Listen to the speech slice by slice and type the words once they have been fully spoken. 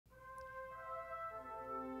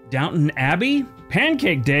Downton Abbey,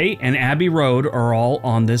 Pancake Day, and Abbey Road are all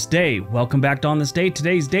on this day. Welcome back to On This Day.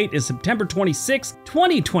 Today's date is September 26,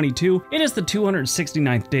 2022. It is the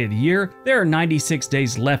 269th day of the year. There are 96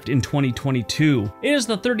 days left in 2022. It is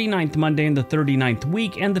the 39th Monday in the 39th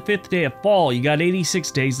week and the 5th day of fall. You got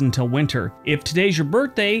 86 days until winter. If today's your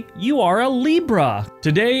birthday, you are a Libra.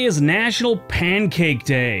 Today is National Pancake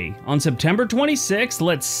Day. On September 26th,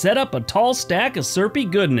 let's set up a tall stack of syrupy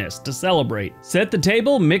goodness to celebrate. Set the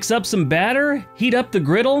table, mix up some batter, heat up the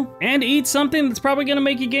griddle, and eat something that's probably gonna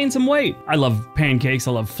make you gain some weight. I love pancakes,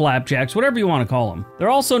 I love flapjacks, whatever you wanna call them. They're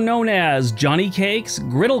also known as Johnny cakes,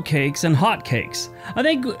 griddle cakes, and hot cakes. I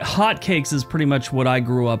think hot cakes is pretty much what I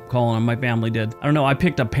grew up calling them, my family did. I don't know, I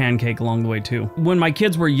picked up pancake along the way too. When my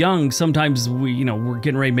kids were young, sometimes we're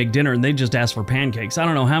getting ready to make dinner and they just asked for pancakes. I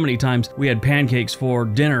don't know how many times we had pancakes for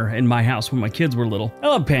dinner in my house when my kids were little. I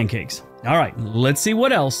love pancakes. All right, let's see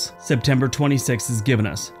what else September 26th has given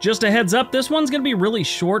us. Just a heads up, this one's gonna be really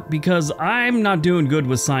short because I'm not doing good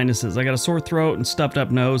with sinuses. I got a sore throat and stuffed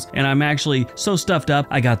up nose, and I'm actually so stuffed up,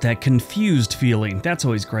 I got that confused feeling. That's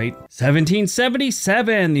always great.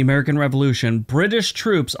 1777, the American Revolution. British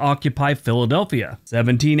troops occupy Philadelphia.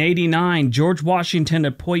 1789, George Washington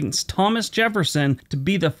appoints Thomas Jefferson to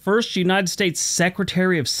be the first United States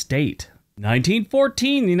Secretary of State.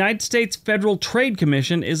 1914, the United States Federal Trade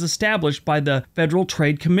Commission is established by the Federal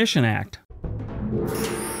Trade Commission Act.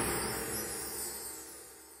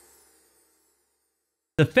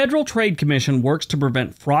 The Federal Trade Commission works to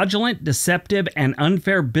prevent fraudulent, deceptive, and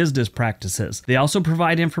unfair business practices. They also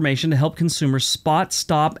provide information to help consumers spot,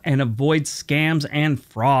 stop, and avoid scams and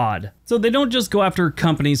fraud. So they don't just go after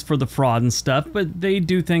companies for the fraud and stuff, but they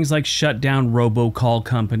do things like shut down robocall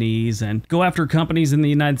companies and go after companies in the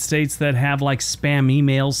United States that have like spam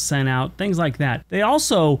emails sent out, things like that. They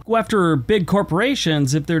also go after big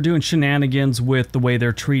corporations if they're doing shenanigans with the way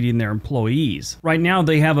they're treating their employees. Right now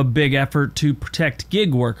they have a big effort to protect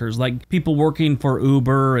gig workers, like people working for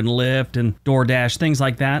Uber and Lyft and DoorDash, things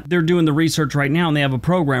like that. They're doing the research right now and they have a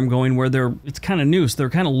program going where it's kind of new, so they're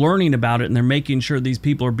kind of learning about it and they're making sure these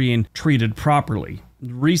people are being treated properly.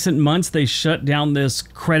 In recent months, they shut down this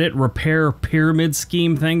credit repair pyramid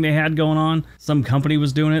scheme thing they had going on. Some company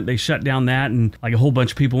was doing it. They shut down that and like a whole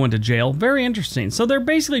bunch of people went to jail. Very interesting. So they're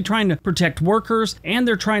basically trying to protect workers and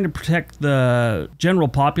they're trying to protect the general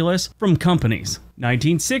populace from companies.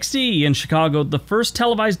 1960, in Chicago, the first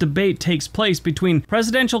televised debate takes place between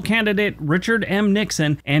presidential candidate Richard M.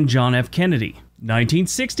 Nixon and John F. Kennedy.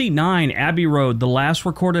 1969, Abbey Road, the last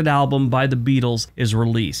recorded album by the Beatles, is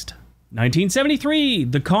released. 1973,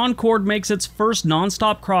 the Concorde makes its first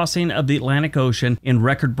non-stop crossing of the Atlantic Ocean in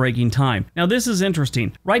record-breaking time. Now this is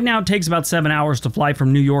interesting. Right now it takes about 7 hours to fly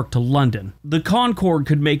from New York to London. The Concorde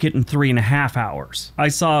could make it in 3.5 hours. I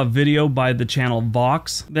saw a video by the channel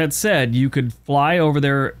Vox that said you could fly over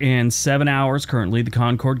there in 7 hours. Currently the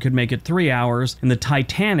Concorde could make it 3 hours, and the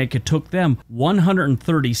Titanic, it took them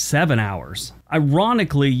 137 hours.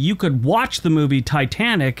 Ironically, you could watch the movie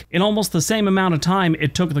Titanic in almost the same amount of time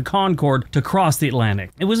it took the Concorde to cross the Atlantic.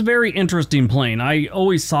 It was a very interesting plane. I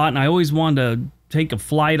always saw it and I always wanted to take a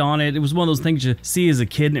flight on it. It was one of those things you see as a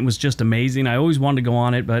kid and it was just amazing. I always wanted to go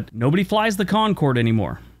on it, but nobody flies the Concorde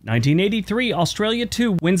anymore. 1983, Australia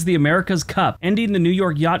 2 wins the America's Cup, ending the New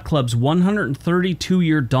York Yacht Club's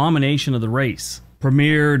 132-year domination of the race.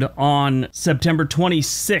 Premiered on September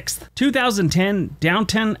 26th, 2010,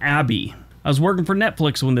 Downton Abbey. I was working for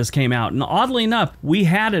Netflix when this came out, and oddly enough, we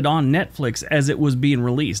had it on Netflix as it was being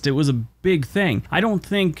released. It was a big thing. I don't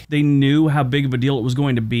think they knew how big of a deal it was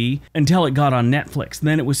going to be until it got on Netflix.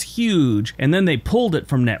 Then it was huge, and then they pulled it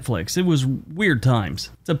from Netflix. It was weird times.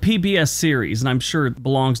 It's a PBS series, and I'm sure it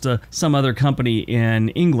belongs to some other company in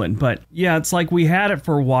England. But yeah, it's like we had it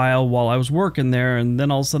for a while I was working there, and then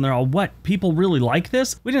all of a sudden they're all, what? People really like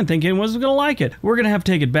this? We didn't think anyone was going to like it. We're going to have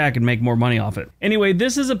to take it back and make more money off it. Anyway,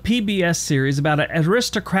 this is a PBS series about an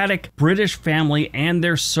aristocratic British family and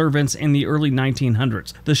their servants in the early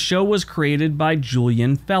 1900s. The show was created by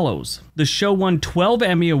Julian Fellows. The show won 12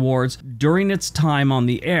 Emmy Awards during its time on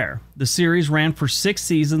the air. The series ran for 6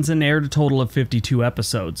 seasons and aired a total of 52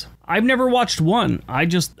 episodes. I've never watched one. I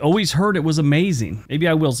just always heard it was amazing. Maybe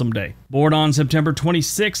I will someday. Born on September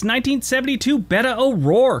 26, 1972, Beto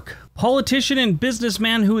O'Rourke. Politician and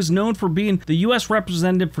businessman who is known for being the U.S.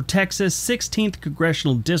 Representative for Texas' 16th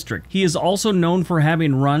Congressional District. He is also known for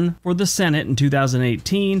having run for the Senate in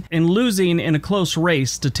 2018 and losing in a close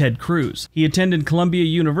race to Ted Cruz. He attended Columbia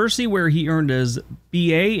University where he earned his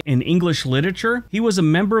BA in English Literature. He was a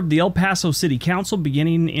member of the El Paso City Council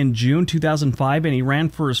beginning in June 2005 and he ran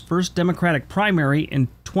for his first Democratic primary in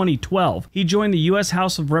 2012. He joined the U.S.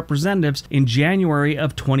 House of Representatives in January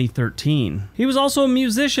of 2013. He was also a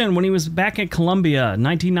musician when he was back at Columbia. In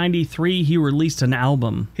 1993, he released an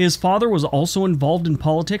album. His father was also involved in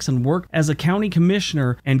politics and worked as a county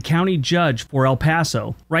commissioner and county judge for El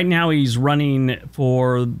Paso. Right now, he's running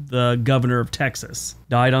for the governor of Texas.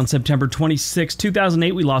 Died on September 26,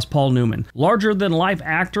 2008, we lost Paul Newman. Larger-than-life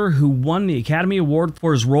actor who won the Academy Award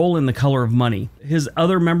for his role in The Color of Money. His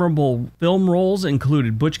other memorable film roles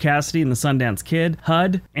included Butch Cassidy and the Sundance Kid,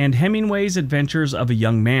 HUD, and Hemingway's Adventures of a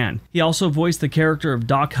Young Man. He also voiced the character of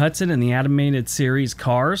Doc Hudson in the animated series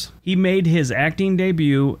Cars. He made his acting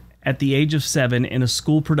debut at the age of 7 in a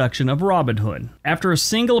school production of Robin Hood. After a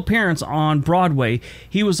single appearance on Broadway,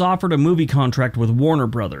 he was offered a movie contract with Warner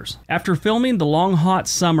Brothers. After filming The Long Hot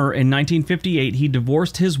Summer in 1958, he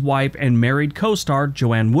divorced his wife and married co-star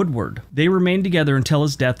Joanne Woodward. They remained together until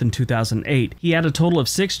his death in 2008. He had a total of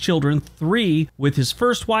 6 children, 3 with his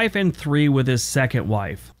first wife and 3 with his second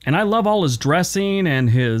wife. And I love all his dressing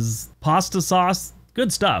and his pasta sauce.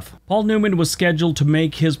 Good stuff. Paul Newman was scheduled to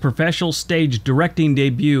make his professional stage directing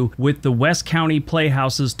debut with the West County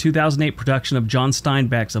Playhouse's 2008 production of John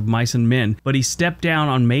Steinbeck's Of Mice and Men, but he stepped down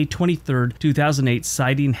on May 23, 2008,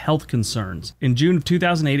 citing health concerns. In June of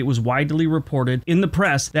 2008, it was widely reported in the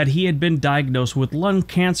press that he had been diagnosed with lung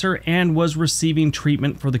cancer and was receiving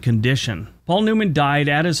treatment for the condition. Paul Newman died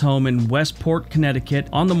at his home in Westport, Connecticut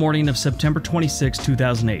on the morning of September 26,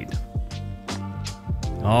 2008.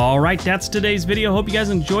 Alright, that's today's video. Hope you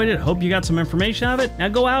guys enjoyed it. Hope you got some information out of it. Now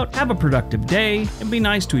go out, have a productive day, and be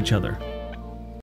nice to each other.